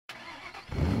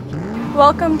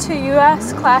Welcome to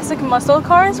US Classic Muscle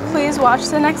Cars. Please watch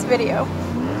the next video.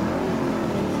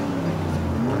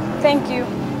 Thank you.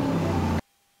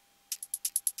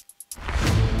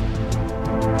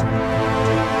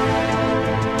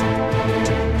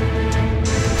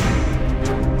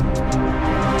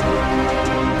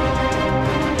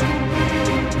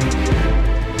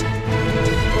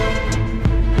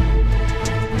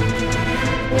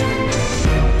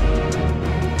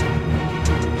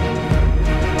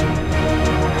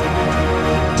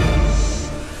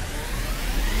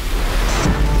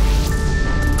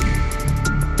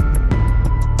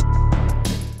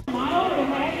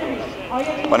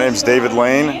 My name's David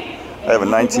Lane. I have a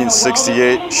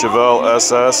 1968 Chevelle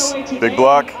SS big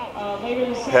block.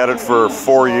 Had it for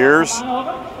 4 years.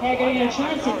 I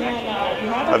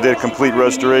did a complete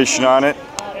restoration on it.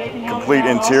 Complete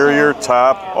interior,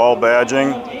 top, all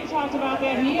badging.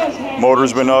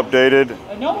 Motor's been updated.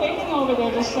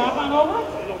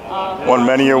 Won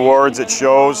many awards at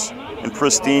shows in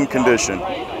pristine condition.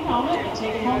 That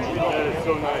is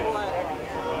so nice.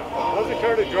 How's the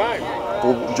car to drive?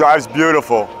 Drives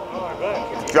beautiful.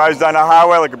 Oh, Drives down the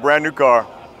highway like a brand new car.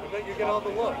 I bet you get all the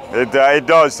looks. It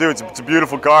does too. It's a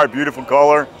beautiful car, beautiful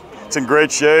color. It's in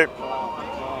great shape. And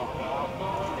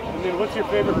then what's your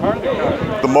favorite part of the car?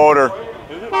 The motor.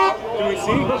 Is it? Can we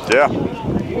see? Yeah.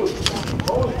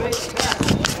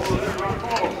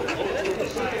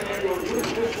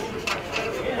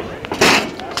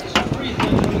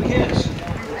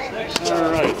 All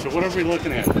right, so what are we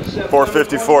looking at?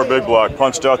 454 big block,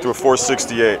 punched out to a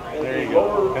 468. There you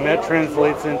go. And that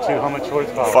translates into how much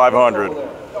horsepower? 500. There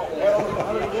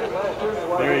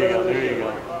you go, there you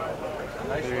go.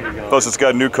 There you go. Plus it's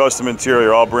got new custom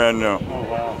interior, all brand new. Oh,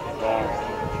 wow,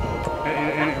 wow.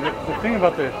 And the thing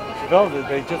about the Chevelle is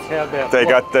they just have that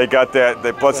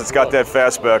Plus it's got that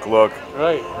fastback look.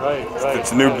 Right.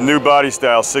 It's a new body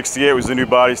style. 68 was the new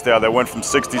body style. That went from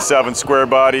 67 square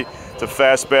body to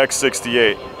fastback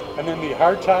 68. And then the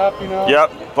hard top, you know?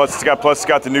 Yep. Plus it's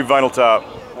got the new vinyl top.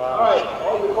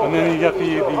 Wow. And then you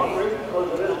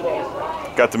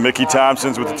got the Mickey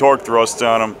Thompsons with the torque thrusts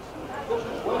on them. That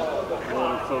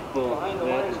is so cool.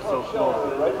 That is so cool.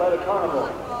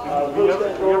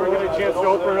 You ever get a chance to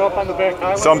open it up on the back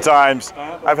highway? Sometimes.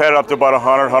 I've had it up to about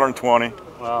 100, 120.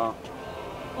 Wow.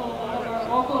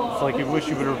 It's like you wish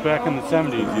you were back in the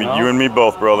 70s, you know? You and me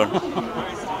both, brother.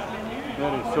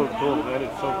 That is so cool. That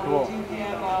is so cool.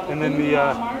 And then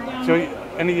so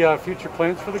any future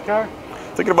plans for the car?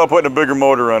 Thinking about putting a bigger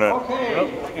motor in it. Yep.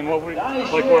 And what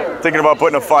Thinking about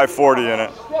putting a 540 in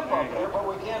it. What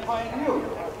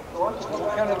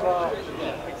kind of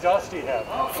exhaust do you have?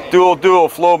 Dual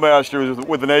Flowmaster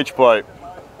with an H-pipe. Do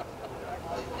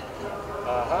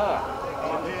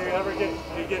you ever get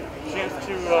a chance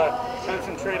to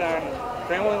concentrate on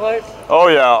family life? Oh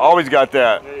yeah, always got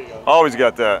that. There you go. Always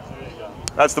got that. There you go.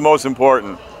 That's the most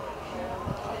important.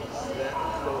 That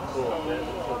is so cool. That is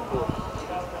so cool.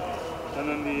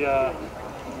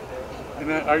 And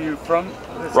then are you from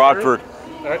this Rockford.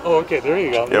 area? Oh, okay. There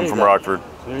you go. Yeah, I'm from Rockford.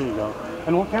 There you go.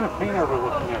 And what kind of paint are we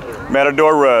looking at there?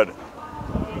 Matador Red.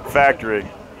 Factory.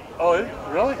 Oh,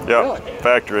 really? Yep. Really?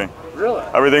 Factory. Really?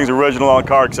 Everything's original on the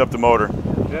car except the motor.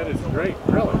 That is great.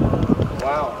 Really?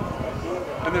 Wow.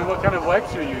 And then what kind of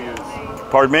wax do you use?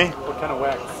 Pardon me? What kind of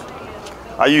wax?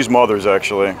 I use Mother's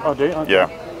actually. Oh, do you? Okay. Yeah.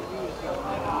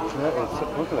 That is so,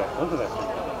 look at that. Look at that.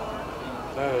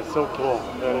 That is so cool.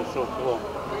 That is so cool.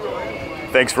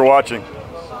 Thanks for watching.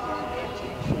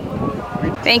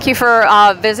 Thank you for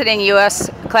visiting US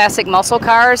Classic Muscle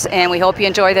Cars, and we hope you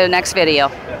enjoy the next video.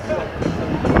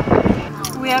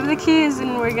 We have the keys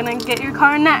and we're gonna get your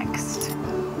car next.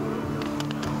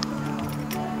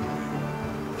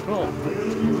 Cool.